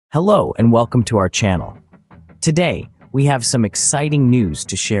Hello and welcome to our channel. Today, we have some exciting news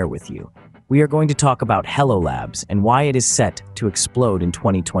to share with you. We are going to talk about Hello Labs and why it is set to explode in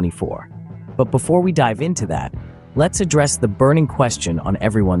 2024. But before we dive into that, let's address the burning question on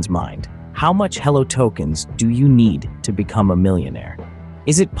everyone's mind. How much Hello tokens do you need to become a millionaire?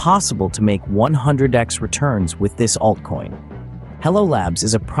 Is it possible to make 100x returns with this altcoin? Hello Labs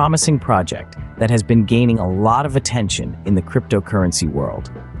is a promising project that has been gaining a lot of attention in the cryptocurrency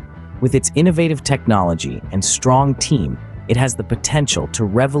world. With its innovative technology and strong team, it has the potential to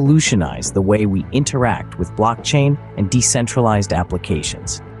revolutionize the way we interact with blockchain and decentralized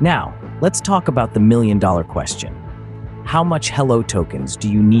applications. Now, let's talk about the million-dollar question. How much Hello tokens do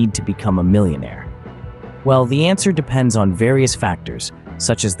you need to become a millionaire? Well, the answer depends on various factors,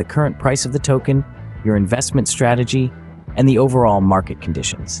 such as the current price of the token, your investment strategy, and the overall market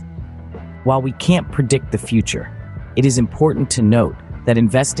conditions. While we can't predict the future, it is important to note that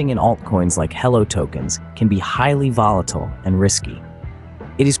investing in altcoins like Hello tokens can be highly volatile and risky.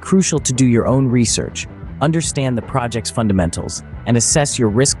 It is crucial to do your own research, understand the project's fundamentals, and assess your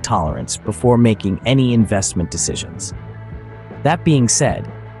risk tolerance before making any investment decisions. That being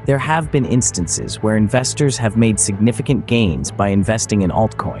said, there have been instances where investors have made significant gains by investing in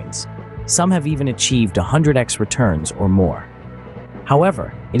altcoins. Some have even achieved 100x returns or more.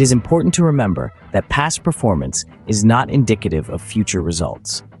 However, it is important to remember that past performance is not indicative of future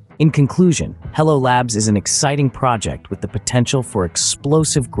results. In conclusion, Hello Labs is an exciting project with the potential for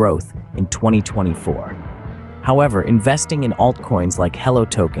explosive growth in 2024. However, investing in altcoins like Hello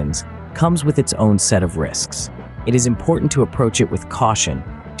tokens comes with its own set of risks. It is important to approach it with caution,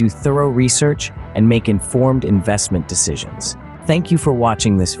 do thorough research, and make informed investment decisions. Thank you for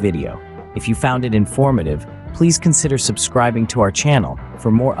watching this video. If you found it informative, please consider subscribing to our channel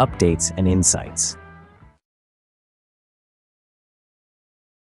for more updates and insights.